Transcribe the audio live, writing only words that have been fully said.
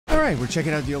right, we're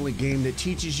checking out the only game that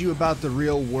teaches you about the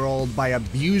real world by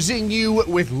abusing you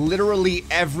with literally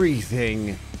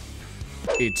everything.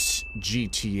 It's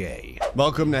GTA.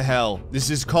 Welcome to hell. This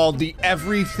is called the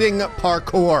everything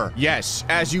parkour. Yes,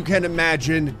 as you can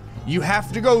imagine, you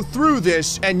have to go through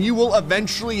this and you will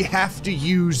eventually have to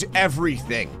use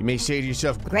everything. You may say to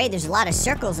yourself, great, there's a lot of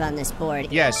circles on this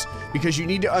board. Yes, because you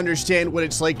need to understand what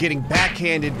it's like getting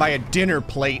backhanded by a dinner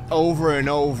plate over and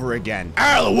over again.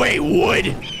 Out of the way,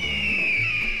 wood!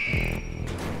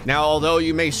 Now, although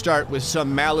you may start with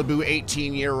some Malibu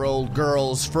 18-year-old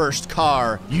girl's first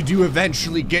car, you do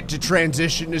eventually get to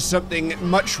transition to something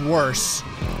much worse.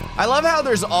 I love how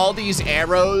there's all these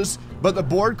arrows, but the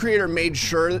board creator made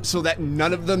sure so that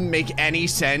none of them make any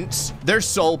sense. Their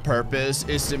sole purpose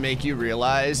is to make you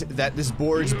realize that this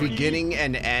board's beginning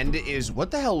and end is,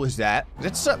 what the hell was that?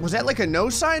 Was that like a no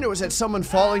sign, or was that someone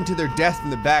falling to their death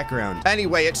in the background?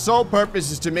 Anyway, its sole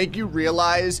purpose is to make you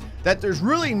realize that there's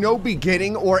really no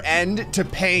beginning or end to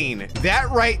pain. That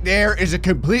right there is a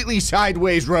completely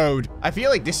sideways road. I feel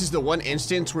like this is the one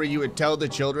instance where you would tell the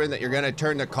children that you're gonna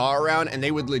turn the car around and they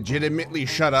would legitimately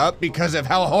shut up because of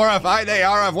how horrified they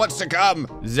are of what's to come.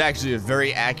 This is actually a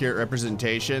very accurate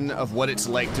representation of what it's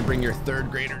like to bring your third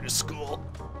grader to school.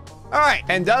 All right,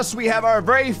 and thus we have our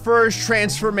very first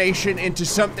transformation into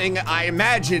something I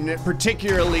imagine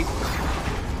particularly...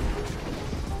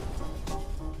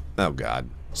 Oh God.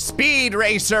 Speed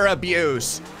racer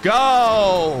abuse,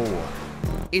 go!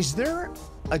 Is there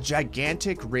a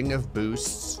gigantic ring of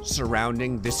boosts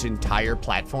surrounding this entire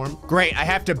platform? Great, I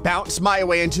have to bounce my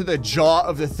way into the jaw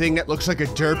of the thing that looks like a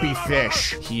derpy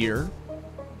fish. Here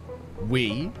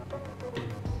we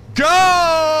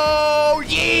go!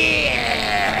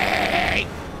 Yeah!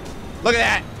 Look at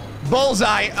that,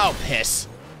 bullseye. Oh, piss.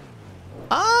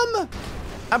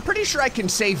 I'm pretty sure I can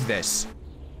save this.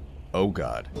 Oh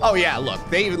God. Oh yeah, look,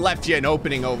 they even left you an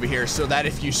opening over here so that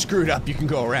if you screwed up, you can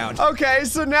go around. Okay,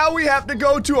 so now we have to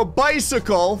go to a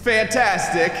bicycle.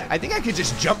 Fantastic. I think I could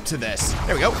just jump to this.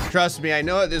 There we go. Trust me, I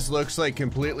know that this looks like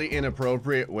completely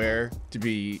inappropriate wear to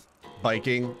be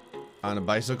biking on a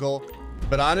bicycle,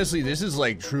 but honestly, this is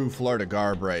like true Florida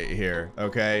garb right here,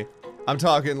 okay? I'm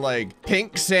talking like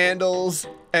pink sandals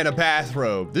and a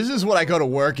bathrobe. This is what I go to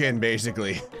work in,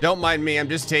 basically. Don't mind me, I'm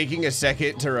just taking a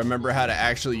second to remember how to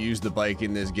actually use the bike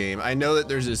in this game. I know that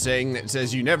there's a saying that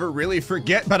says you never really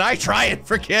forget, but I try and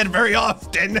forget very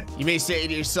often. You may say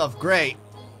to yourself, great.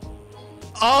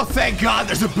 Oh, thank God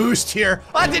there's a boost here.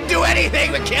 I didn't do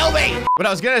anything but kill me. What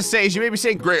I was gonna say is you may be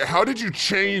saying, great, how did you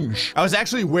change? I was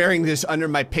actually wearing this under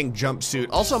my pink jumpsuit.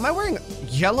 Also, am I wearing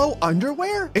yellow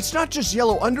underwear? It's not just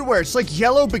yellow underwear, it's like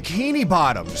yellow bikini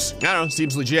bottoms. I don't know,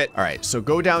 seems legit. All right, so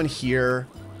go down here,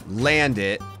 land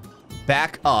it,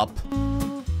 back up.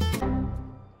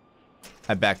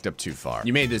 I backed up too far.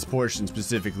 You made this portion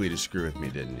specifically to screw with me,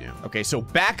 didn't you? Okay, so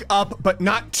back up, but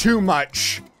not too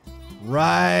much.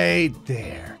 Right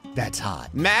there. That's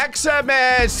hot.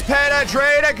 Maximus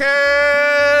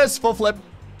Penetraticus! Full flip.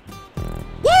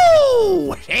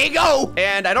 Woo! There you go!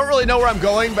 And I don't really know where I'm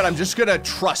going, but I'm just gonna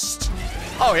trust.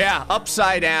 Oh yeah,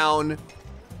 upside down.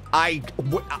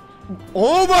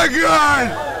 Oh my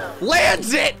God!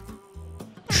 Lands it!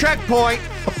 Checkpoint.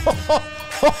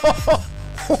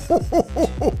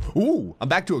 Ooh, I'm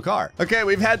back to a car. Okay,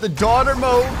 we've had the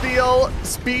daughter-mobile,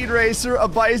 speed racer, a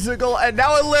bicycle, and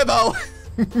now a limo.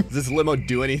 Does this limo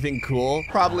do anything cool?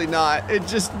 Probably not. It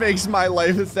just makes my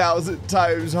life 1,000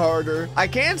 times harder. I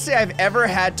can't say I've ever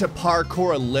had to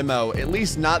parkour a limo, at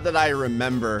least not that I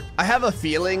remember. I have a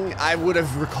feeling I would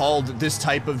have recalled this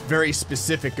type of very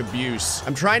specific abuse.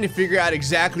 I'm trying to figure out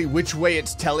exactly which way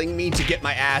it's telling me to get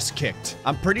my ass kicked.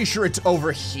 I'm pretty sure it's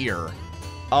over here.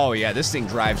 Oh yeah, this thing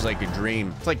drives like a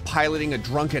dream. It's like piloting a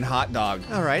drunken hot dog.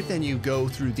 All right, then you go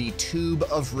through the tube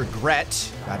of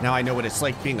regret. God, now I know what it's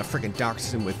like being a freaking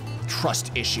dachshund with trust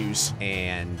issues.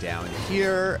 And down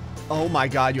here, oh my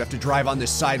God, you have to drive on this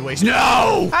sideways.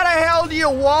 No! How the hell do you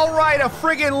wall ride a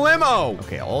friggin' limo?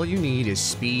 Okay, all you need is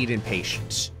speed and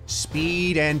patience.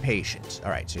 Speed and patience. All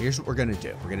right, so here's what we're gonna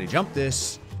do. We're gonna jump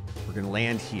this. We're gonna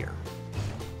land here.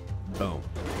 Boom.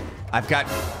 I've got...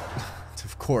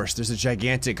 Of course, there's a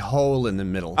gigantic hole in the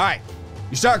middle. All right,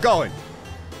 you start going.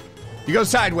 You go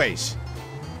sideways.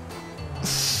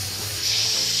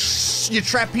 You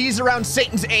trapeze around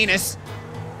Satan's anus.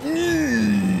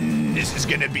 This is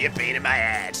gonna be a pain in my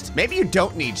ass. Maybe you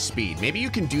don't need speed. Maybe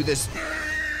you can do this.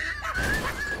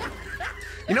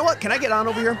 You know what? Can I get on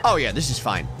over here? Oh yeah, this is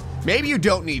fine. Maybe you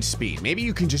don't need speed. Maybe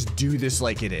you can just do this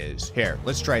like it is. Here,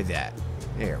 let's try that.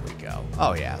 There we go.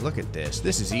 Oh yeah, look at this.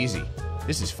 This is easy.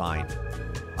 This is fine.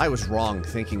 I was wrong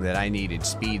thinking that I needed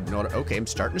speed in order. Okay, I'm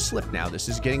starting to slip now. This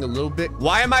is getting a little bit.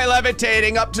 Why am I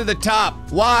levitating up to the top?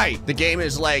 Why? The game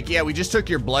is like, yeah, we just took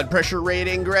your blood pressure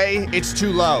rating, Gray. It's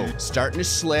too low. Starting to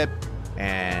slip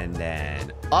and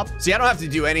then up. See, I don't have to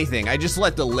do anything. I just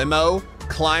let the limo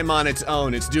climb on its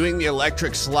own. It's doing the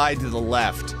electric slide to the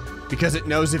left because it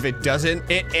knows if it doesn't,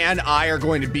 it and I are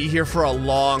going to be here for a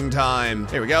long time.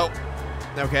 Here we go.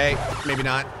 Okay, maybe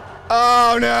not.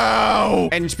 Oh no!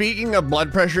 And speaking of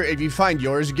blood pressure, if you find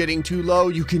yours getting too low,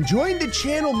 you can join the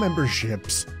channel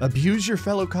memberships. Abuse your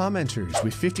fellow commenters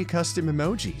with 50 custom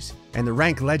emojis. And the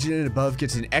rank legend and above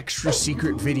gets an extra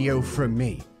secret video from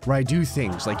me, where I do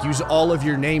things like use all of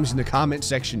your names in the comment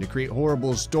section to create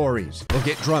horrible stories, or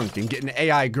get drunk and get an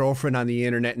AI girlfriend on the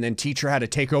internet and then teach her how to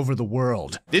take over the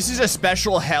world. This is a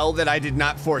special hell that I did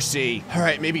not foresee. All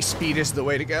right, maybe speed is the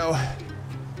way to go.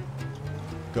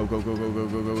 Go, go, go, go, go,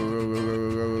 go, go, go,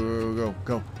 go, go, go,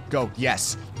 go, go,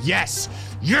 yes, yes,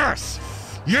 yes,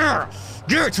 yeah,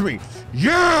 give it to me,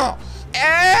 yeah!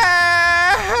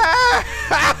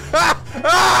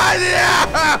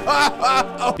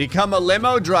 Become a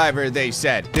limo driver, they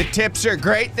said. The tips are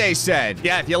great, they said.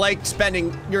 Yeah, if you like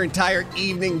spending your entire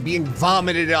evening being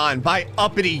vomited on by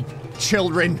uppity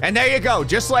children. And there you go.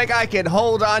 Just like I can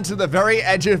hold on to the very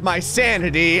edge of my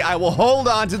sanity, I will hold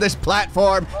on to this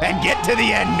platform and get to the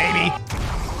end, maybe.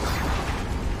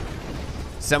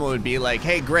 Someone would be like,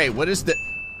 hey, Gray, what is the...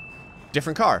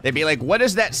 Different car. They'd be like, what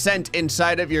is that scent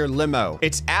inside of your limo?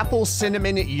 It's apple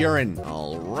cinnamon urine.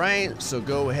 All right, so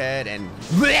go ahead and...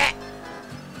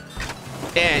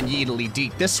 And yeetily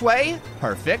deet this way.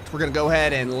 Perfect. We're gonna go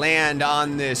ahead and land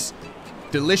on this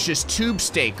delicious tube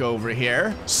steak over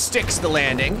here. Sticks the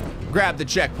landing. Grab the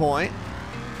checkpoint.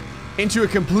 Into a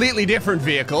completely different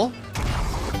vehicle.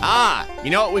 Ah, you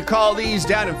know what we call these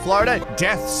down in Florida?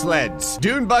 Death sleds.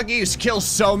 Dune buggies kill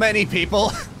so many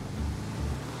people.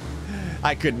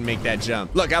 I couldn't make that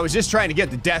jump. Look, I was just trying to get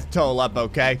the death toll up,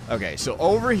 okay? Okay, so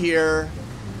over here,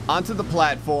 onto the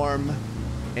platform,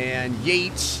 and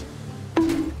yeet.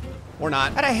 Or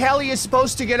not. How the hell are you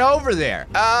supposed to get over there?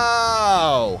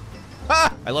 Oh.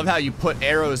 Ah! I love how you put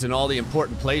arrows in all the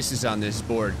important places on this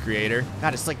board, creator.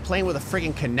 God, it's like playing with a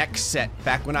friggin' Kinect set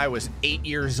back when I was 8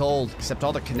 years old. Except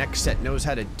all the Kinect set knows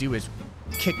how to do is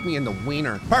kick me in the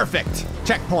wiener. Perfect.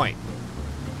 Checkpoint.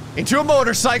 Into a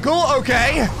motorcycle,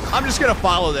 okay. I'm just gonna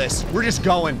follow this. We're just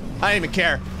going. I don't even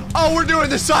care. Oh, we're doing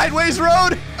the sideways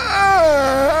road?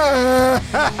 I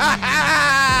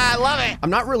love it. I'm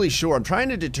not really sure. I'm trying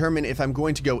to determine if I'm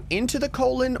going to go into the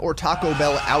colon or Taco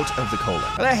Bell out of the colon.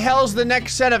 What the hell's the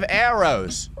next set of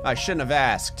arrows? I shouldn't have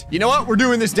asked. You know what? We're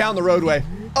doing this down the roadway.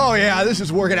 Oh yeah, this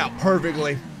is working out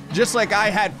perfectly. Just like I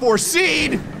had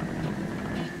foreseen.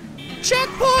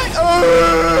 Checkpoint!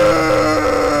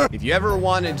 If you ever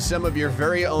wanted some of your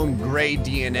very own gray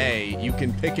DNA, you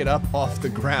can pick it up off the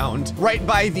ground right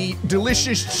by the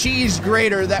delicious cheese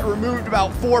grater that removed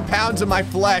about 4 pounds of my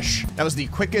flesh. That was the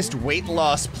quickest weight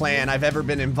loss plan I've ever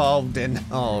been involved in.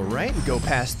 All right, go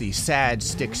past the sad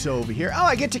sticks over here. Oh,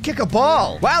 I get to kick a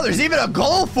ball. Wow, there's even a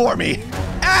goal for me.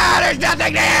 Ah, there's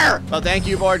nothing there. Well, thank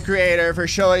you, board creator, for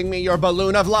showing me your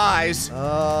balloon of lies.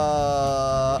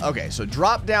 Okay, so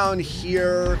drop down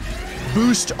here,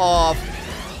 boost off,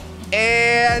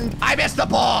 and I missed the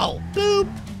ball. Boop.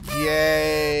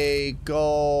 Yay,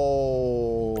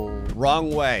 go.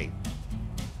 Wrong way.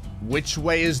 Which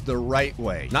way is the right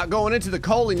way? Not going into the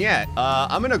colon yet.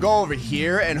 I'm gonna go over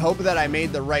here and hope that I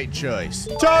made the right choice.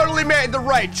 Totally made the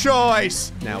right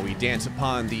choice. Now we dance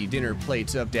upon the dinner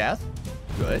plates of death.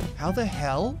 Good. How the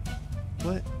hell?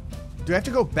 What? Do I have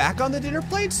to go back on the dinner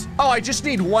plates? Oh, I just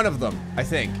need one of them, I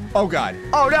think. Oh God.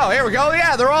 Oh no, here we go.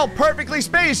 Yeah, they're all perfectly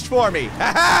spaced for me.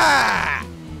 Ha-ha!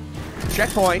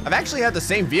 Checkpoint. I've actually had the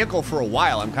same vehicle for a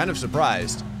while. I'm kind of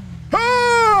surprised.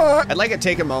 I'd like to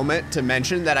take a moment to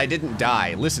mention that I didn't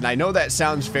die. Listen, I know that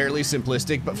sounds fairly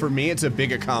simplistic, but for me, it's a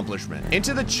big accomplishment.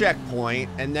 Into the checkpoint,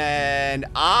 and then,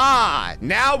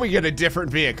 now we get a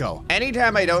different vehicle.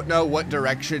 Anytime I don't know what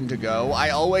direction to go, I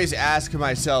always ask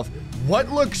myself, what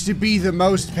looks to be the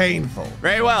most painful?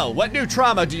 Very well, what new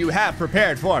trauma do you have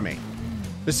prepared for me?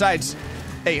 Besides,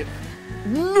 hey,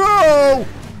 no!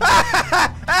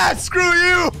 Screw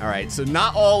you! All right, so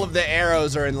not all of the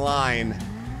arrows are in line.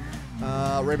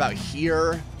 Right about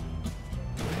here.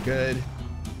 Good.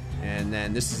 And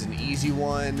then this is an easy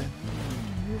one.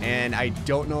 And I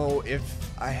don't know if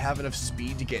I have enough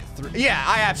speed to get through. Yeah,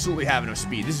 I absolutely have enough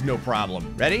speed. This is no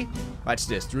problem. Ready? Watch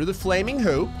this. Through the flaming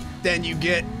hoop. Then you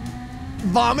get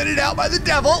vomited out by the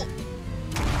devil.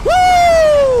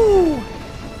 Woo!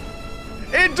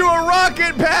 Into a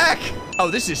rocket pack. Oh,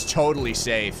 this is totally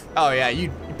safe. Oh yeah,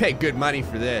 you pay good money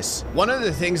for this. One of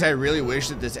the things I really wish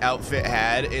that this outfit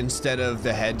had instead of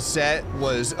the headset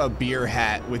was a beer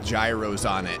hat with gyros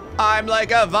on it. I'm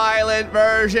like a violent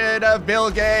version of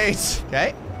Bill Gates.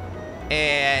 Okay.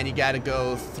 And you gotta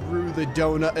go through the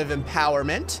donut of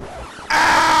empowerment.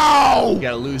 Ow! You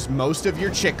gotta lose most of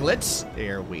your chiclets.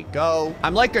 There we go.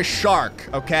 I'm like a shark,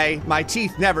 okay? My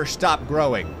teeth never stop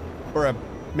growing. Or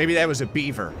maybe that was a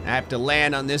beaver. I have to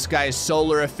land on this guy's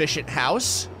solar efficient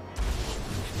house.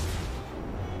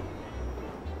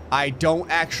 I don't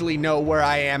actually know where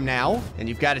I am now. And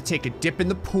you've got to take a dip in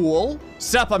the pool.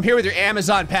 Sup, I'm here with your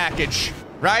Amazon package.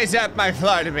 Rise up, my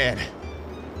Florida man.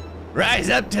 Rise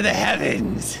up to the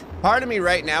heavens. Part of me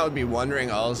right now would be wondering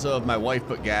also if my wife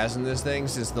put gas in this thing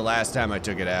since the last time I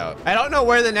took it out. I don't know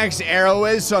where the next arrow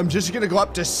is, so I'm just gonna go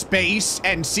up to space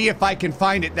and see if I can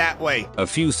find it that way. A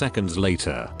few seconds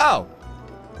later. Oh.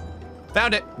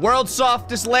 Found it. World's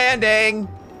softest landing.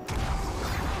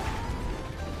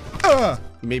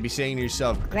 You may be saying to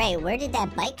yourself, Gray, where did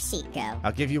that bike seat go?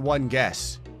 I'll give you one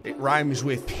guess. It rhymes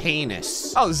with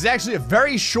penis. Oh, this is actually a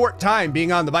very short time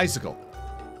being on the bicycle.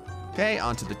 Okay,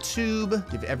 onto the tube.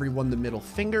 Give everyone the middle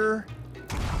finger.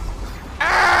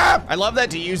 Ah! I love that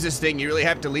to use this thing, you really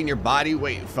have to lean your body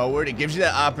weight forward. It gives you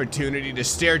that opportunity to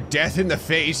stare death in the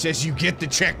face as you get the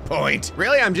checkpoint.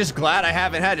 Really, I'm just glad I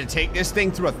haven't had to take this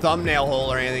thing through a thumbnail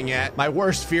hole or anything yet. My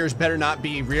worst fears better not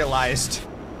be realized.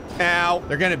 Ow.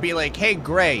 They're gonna be like, hey,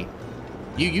 Gray,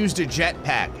 you used a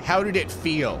jetpack. How did it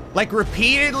feel? Like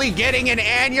repeatedly getting an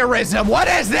aneurysm. What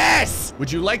is this?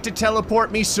 Would you like to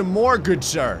teleport me some more, good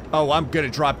sir? Oh, I'm gonna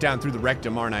drop down through the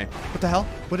rectum, aren't I? What the hell?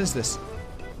 What is this?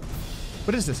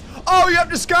 What is this? Oh, you have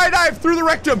to skydive through the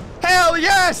rectum. Hell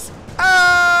yes! Oh,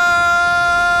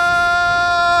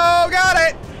 got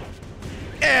it.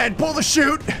 And pull the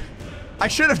chute. I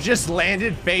should have just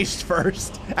landed face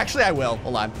first. Actually, I will.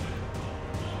 Hold on.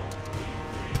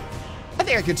 I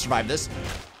think I can survive this.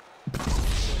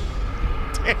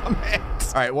 Damn it.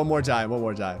 All right, one more time, one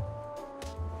more time.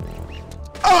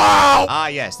 Oh! Ah,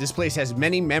 yes, this place has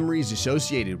many memories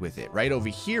associated with it. Right over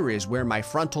here is where my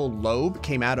frontal lobe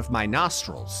came out of my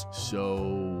nostrils.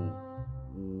 So,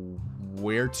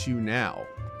 where to now?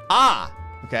 Ah,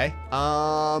 okay.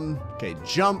 Okay,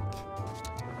 jump.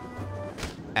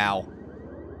 Ow.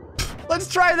 Let's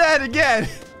try that again.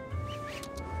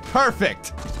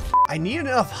 Perfect. I need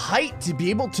enough height to be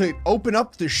able to open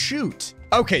up the chute.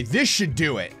 Okay, this should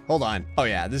do it. Hold on. Oh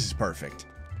yeah, this is perfect.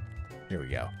 Here we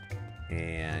go.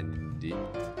 And,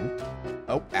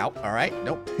 oh, ow, all right,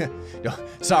 nope. No,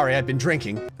 sorry, I've been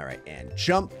drinking. All right, and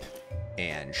jump,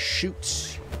 and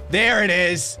shoot. There it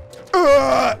is.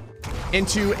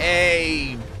 Into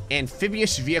a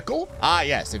amphibious vehicle. Ah,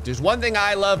 yes, if there's one thing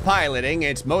I love piloting,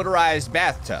 it's motorized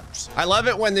bathtubs. I love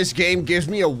it when this game gives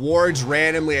me awards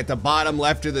randomly at the bottom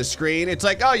left of the screen. It's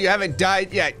like, oh, you haven't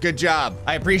died yet, good job.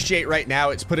 I appreciate right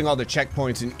now it's putting all the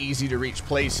checkpoints in easy to reach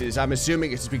places. I'm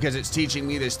assuming it's because it's teaching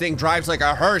me this thing drives like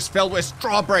a hearse filled with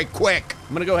strawberry quick.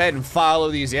 I'm gonna go ahead and follow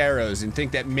these arrows and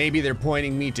think that maybe they're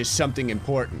pointing me to something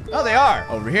important. Oh, they are.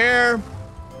 Over here.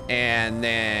 And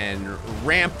then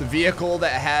ramp the vehicle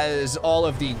that has all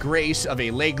of the grace of a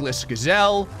legless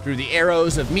gazelle through the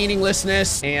arrows of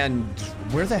meaninglessness. And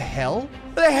where the hell?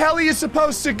 Where the hell are you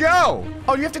supposed to go?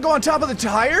 Oh, you have to go on top of the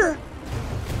tire?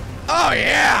 Oh,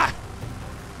 yeah.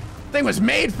 Thing was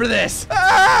made for this.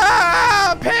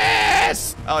 Ah,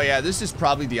 piss! Oh, yeah, this is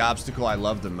probably the obstacle I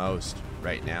love the most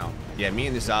right now. Yeah, me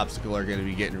and this obstacle are gonna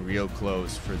be getting real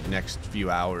close for the next few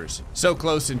hours. So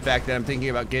close, in fact, that I'm thinking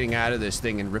about getting out of this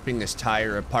thing and ripping this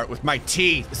tire apart with my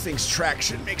teeth. This thing's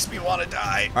traction makes me wanna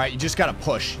die. All right, you just gotta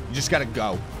push. You just gotta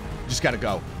go. You just gotta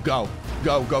go. Go.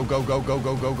 Go, go, go, go, go,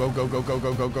 go, go, go, go, go, go,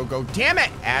 go, go, go, go. Damn it!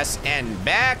 Ass and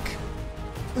back.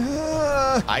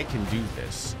 I can do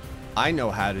this. I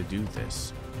know how to do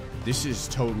this. This is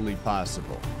totally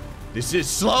possible. This is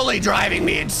slowly driving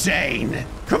me insane.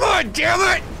 Come on, damn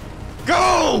it!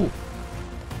 Go!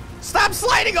 Stop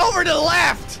sliding over to the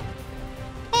left!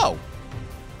 Oh.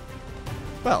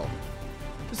 Well,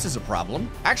 this is a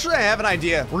problem. Actually, I have an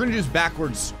idea. We're gonna do this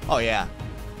backwards. Oh, yeah.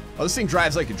 Oh, this thing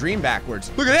drives like a dream backwards.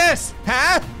 Look at this!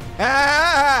 Huh?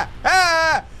 Ah!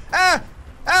 Ah! Ah!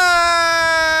 Ah!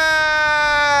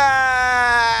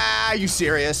 Are you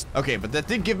serious? Okay, but that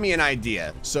did give me an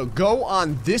idea. So go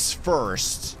on this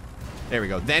first. There we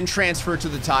go. Then transfer to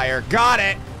the tire. Got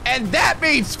it. And that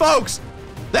means, folks,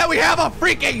 that we have a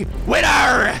freaking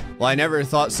winner. Well, I never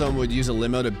thought someone would use a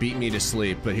limo to beat me to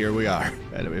sleep, but here we are.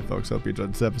 Anyway, folks, hope you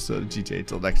enjoyed this episode of GTA.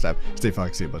 Till next time, stay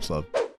foxy and much love.